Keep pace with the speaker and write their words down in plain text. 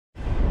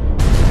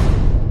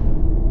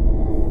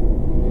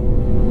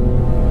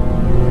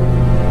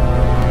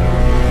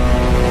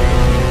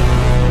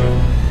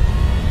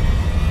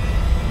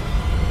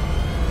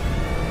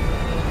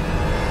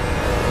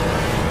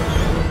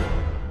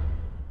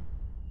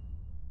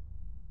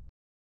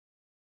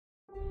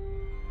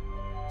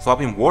So I've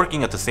been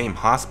working at the same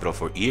hospital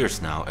for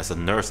years now as a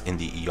nurse in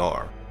the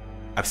ER.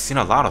 I've seen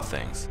a lot of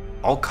things,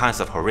 all kinds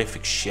of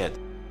horrific shit,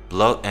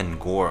 blood and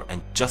gore,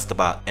 and just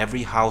about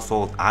every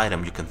household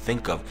item you can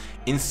think of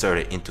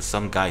inserted into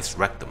some guy's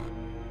rectum.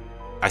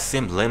 I've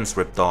seen limbs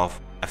ripped off,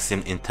 I've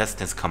seen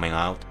intestines coming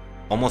out.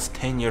 Almost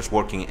 10 years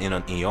working in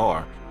an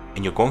ER,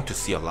 and you're going to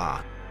see a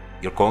lot.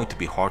 You're going to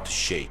be hard to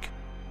shake.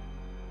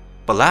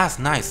 But last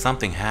night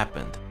something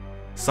happened.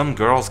 Some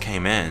girls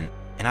came in,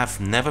 and I've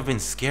never been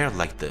scared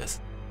like this.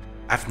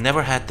 I've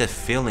never had that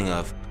feeling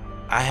of,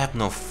 I have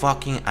no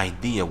fucking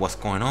idea what's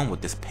going on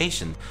with this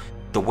patient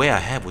the way I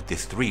have with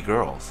these 3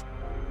 girls.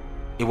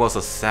 It was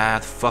a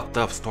sad, fucked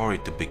up story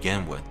to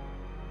begin with.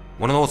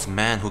 One of those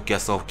men who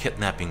gets off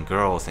kidnapping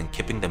girls and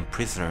keeping them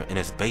prisoner in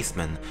his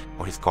basement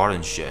or his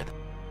garden shed.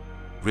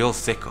 Real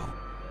sicko.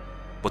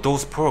 But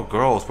those poor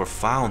girls were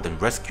found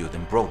and rescued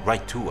and brought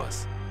right to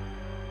us.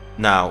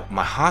 Now,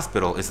 my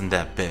hospital isn't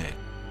that big.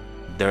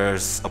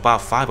 There's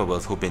about 5 of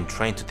us who've been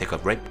trained to take a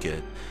rape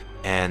kit,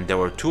 and there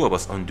were 2 of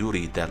us on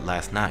duty that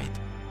last night.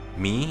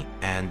 Me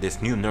and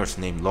this new nurse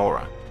named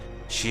Laura.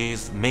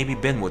 She's maybe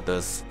been with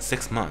us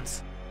 6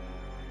 months.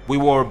 We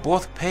were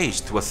both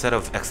paged to a set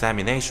of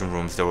examination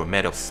rooms that were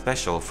made up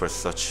special for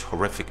such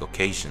horrific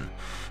occasion,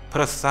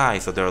 put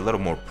aside so they're a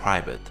little more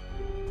private.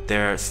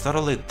 They're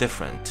subtly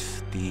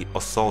different, the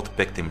assault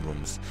victim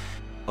rooms,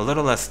 a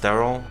little less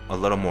sterile, a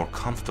little more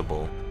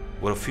comfortable,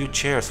 with a few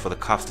chairs for the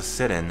cops to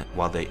sit in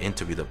while they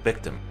interview the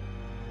victim.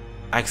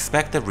 I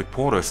expected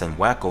reporters and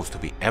wackos to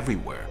be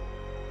everywhere,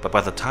 but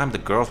by the time the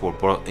girls were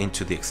brought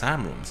into the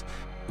exam rooms,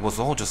 it was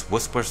all just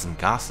whispers and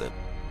gossip.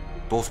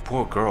 Those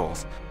poor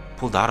girls,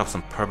 pulled out of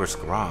some pervert's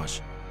garage.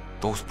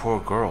 Those poor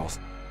girls,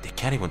 they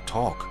can't even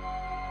talk.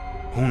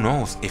 Who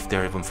knows if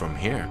they're even from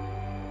here?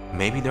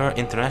 Maybe they are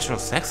international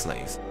sex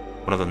slaves,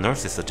 one of the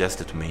nurses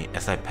suggested to me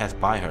as I passed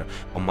by her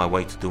on my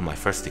way to do my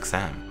first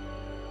exam.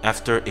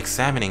 After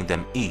examining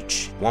them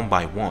each, one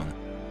by one,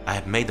 I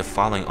have made the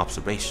following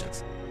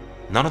observations.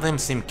 None of them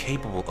seem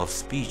capable of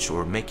speech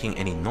or making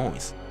any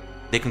noise.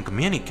 They can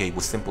communicate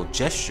with simple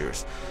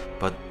gestures,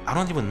 but I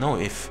don't even know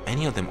if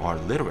any of them are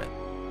literate.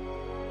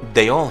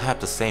 They all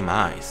have the same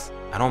eyes.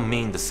 I don't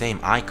mean the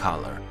same eye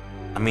color.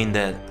 I mean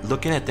that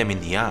looking at them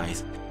in the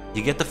eyes,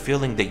 you get the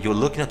feeling that you're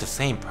looking at the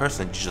same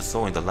person you just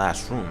saw in the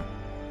last room.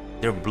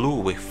 They're blue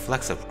with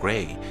flecks of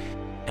gray,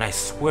 and I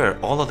swear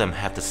all of them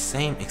have the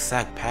same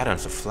exact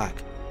patterns of fleck.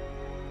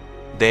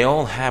 They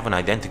all have an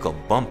identical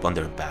bump on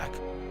their back,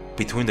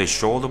 between their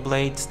shoulder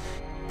blades,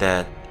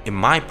 that, in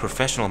my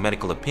professional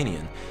medical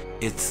opinion,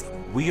 it's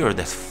weird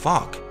as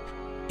fuck.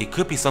 It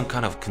could be some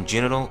kind of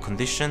congenital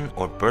condition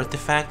or birth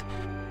defect,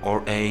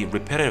 or a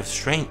repetitive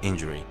strain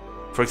injury.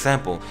 For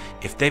example,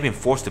 if they've been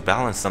forced to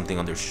balance something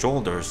on their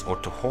shoulders or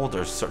to hold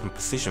a certain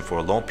position for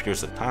a long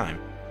period of time.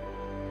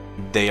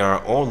 They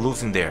are all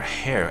losing their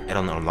hair at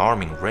an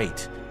alarming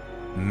rate.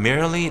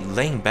 Merely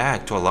laying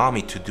back to allow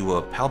me to do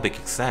a pelvic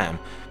exam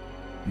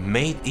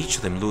made each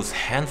of them lose a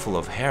handful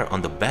of hair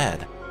on the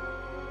bed.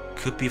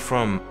 Could be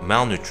from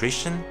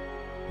malnutrition,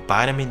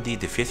 vitamin D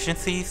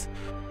deficiencies,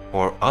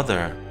 or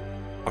other,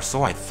 or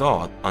so I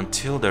thought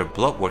until their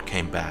blood work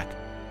came back.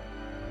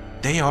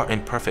 They are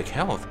in perfect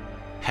health,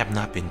 have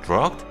not been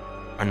drugged,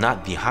 are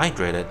not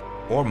dehydrated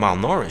or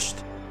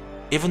malnourished.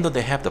 Even though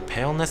they have the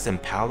paleness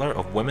and pallor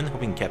of women who've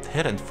been kept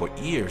hidden for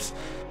years,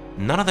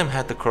 none of them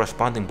had the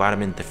corresponding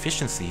vitamin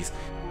deficiencies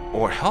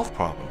or health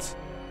problems.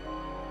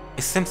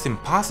 It seems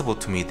impossible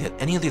to me that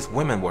any of these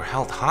women were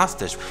held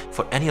hostage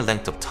for any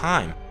length of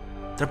time.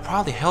 They're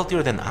probably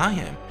healthier than I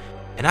am,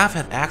 and I've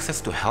had access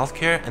to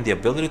healthcare and the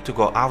ability to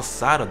go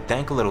outside a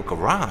dank little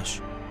garage.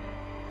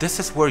 This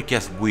is where it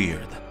gets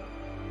weird.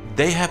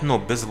 They have no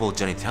visible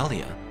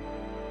genitalia.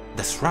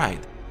 That's right,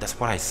 that's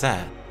what I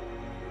said.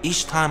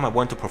 Each time I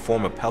went to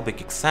perform a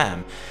pelvic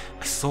exam,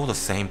 I saw the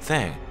same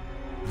thing.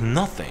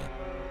 Nothing.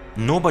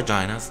 No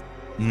vaginas,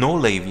 no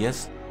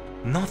labias,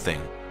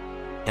 nothing.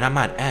 And I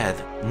might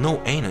add,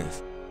 no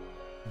anus.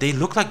 They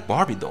look like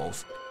Barbie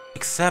dolls,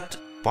 except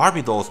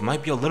Barbie dolls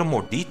might be a little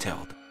more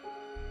detailed.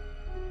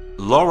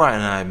 Laura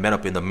and I met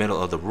up in the middle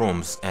of the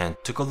rooms and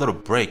took a little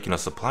break in a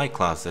supply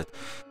closet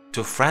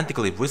to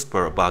frantically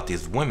whisper about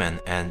these women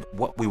and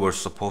what we were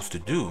supposed to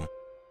do.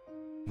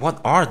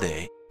 What are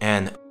they?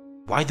 And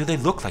why do they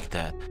look like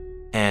that?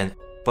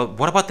 But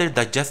what about their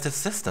digestive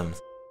systems?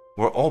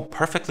 Were all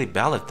perfectly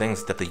valid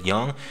things that the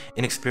young,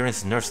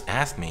 inexperienced nurse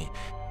asked me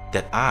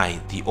that I,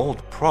 the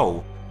old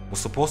pro, was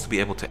supposed to be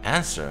able to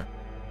answer,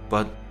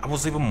 but I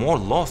was even more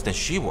lost than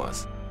she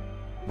was.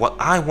 What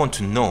I want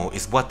to know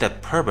is what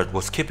that pervert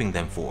was keeping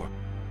them for.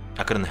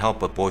 I couldn't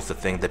help but voice the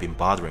thing that'd been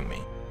bothering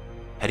me.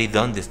 Had he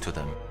done this to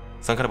them?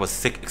 Some kind of a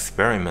sick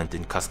experiment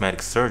in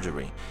cosmetic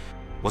surgery?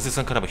 Was it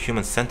some kind of a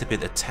human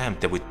centipede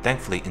attempt that we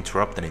thankfully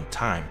interrupted in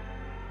time?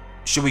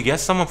 Should we get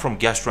someone from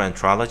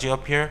gastroenterology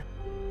up here?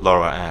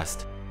 Laura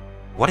asked.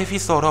 What if he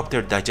sewed up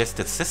their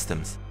digestive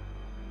systems?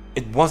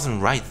 It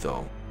wasn't right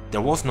though.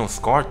 There was no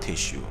scar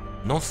tissue,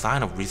 no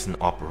sign of recent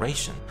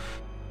operation.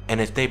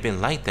 And if they've been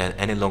like that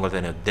any longer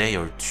than a day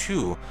or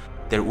two,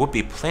 there would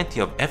be plenty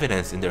of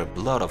evidence in their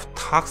blood of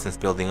toxins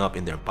building up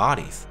in their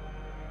bodies.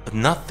 But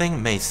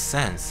nothing made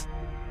sense.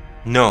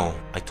 No,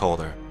 I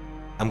told her.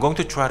 I'm going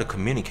to try to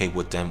communicate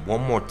with them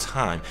one more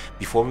time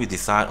before we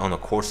decide on a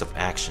course of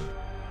action.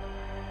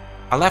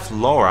 I left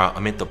Laura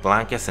amid the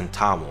blankets and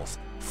towels,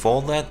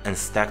 folded and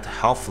stacked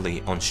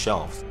healthily on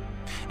shelves,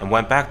 and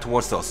went back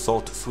towards the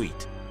assault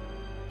suite.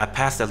 I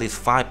passed at least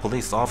 5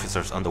 police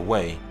officers on the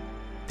way.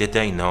 Did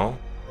they know?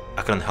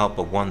 I couldn't help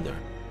but wonder.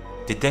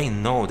 Did they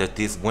know that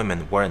these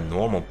women weren't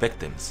normal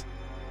victims?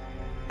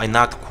 I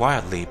knocked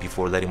quietly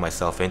before letting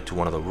myself into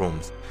one of the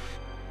rooms,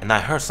 and I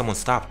heard someone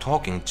stop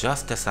talking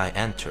just as I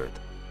entered.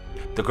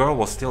 The girl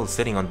was still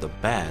sitting on the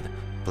bed,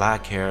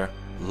 black hair,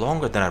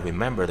 longer than I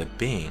remembered it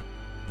being,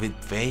 with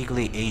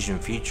vaguely Asian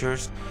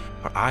features.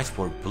 Her eyes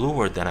were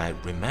bluer than I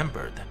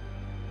remembered.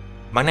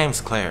 My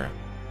name's Claire,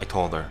 I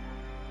told her.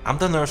 I'm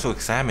the nurse who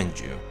examined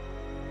you.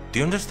 Do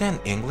you understand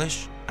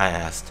English? I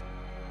asked,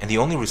 and the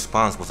only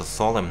response was a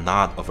solemn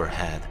nod of her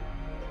head.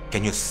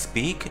 Can you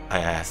speak? I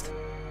asked.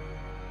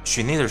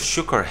 She neither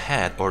shook her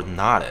head or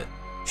nodded.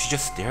 She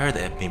just stared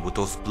at me with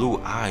those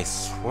blue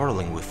eyes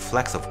swirling with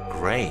flecks of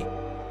gray.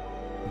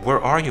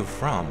 Where are you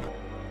from?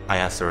 I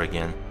asked her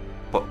again,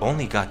 but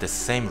only got the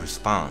same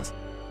response.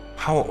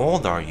 How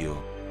old are you?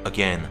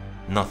 Again,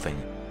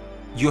 nothing.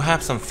 You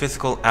have some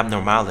physical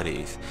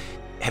abnormalities.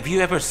 Have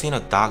you ever seen a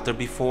doctor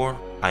before?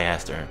 I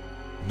asked her.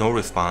 No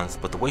response,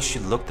 but the way she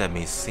looked at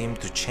me seemed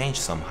to change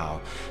somehow.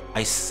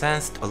 I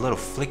sensed a little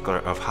flicker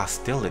of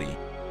hostility,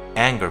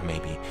 anger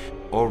maybe,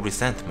 or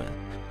resentment.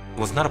 It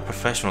was not a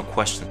professional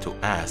question to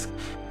ask,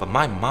 but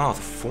my mouth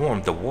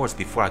formed the words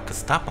before I could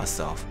stop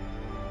myself.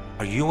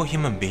 Are you a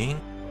human being?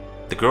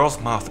 The girl's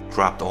mouth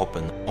dropped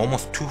open,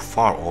 almost too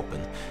far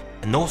open,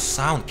 and no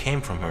sound came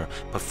from her,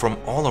 but from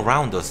all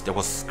around us there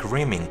was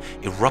screaming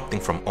erupting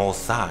from all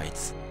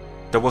sides.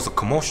 There was a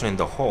commotion in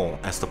the hall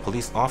as the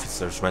police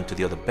officers ran to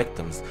the other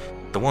victims,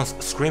 the ones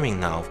screaming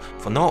now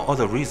for no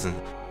other reason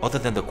other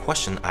than the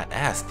question I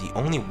asked the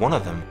only one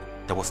of them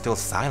that was still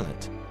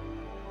silent.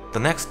 The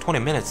next 20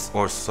 minutes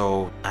or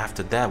so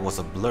after that was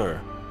a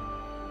blur,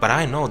 but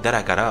I know that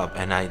I got up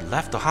and I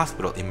left the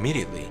hospital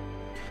immediately.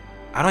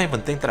 I don't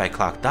even think that I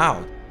clocked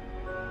out.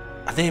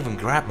 I didn't even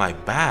grab my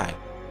bag.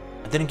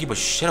 I didn't give a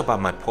shit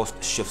about my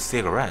post-shift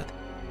cigarette.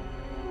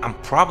 I'm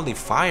probably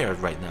fired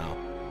right now,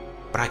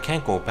 but I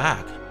can't go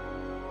back.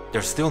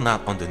 They're still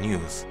not on the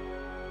news.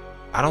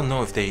 I don't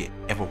know if they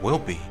ever will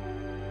be.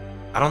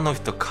 I don't know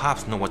if the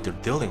cops know what they're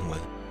dealing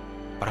with,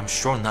 but I'm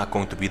sure not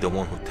going to be the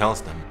one who tells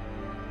them.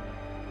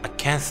 I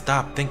can't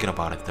stop thinking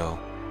about it though.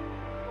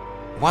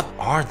 What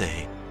are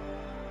they?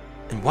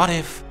 And what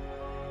if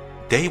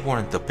they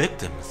weren't the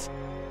victims?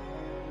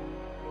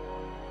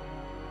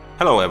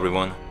 Hello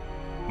everyone,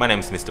 my name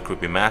is Mr.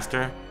 Creepy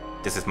Master.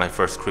 This is my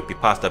first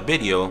creepypasta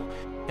video,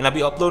 and I'll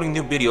be uploading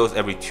new videos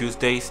every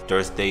Tuesdays,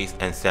 Thursdays,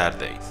 and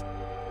Saturdays.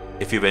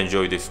 If you've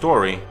enjoyed this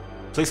story,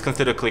 please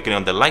consider clicking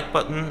on the like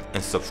button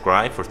and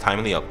subscribe for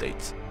timely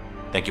updates.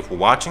 Thank you for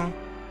watching,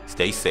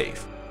 stay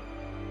safe.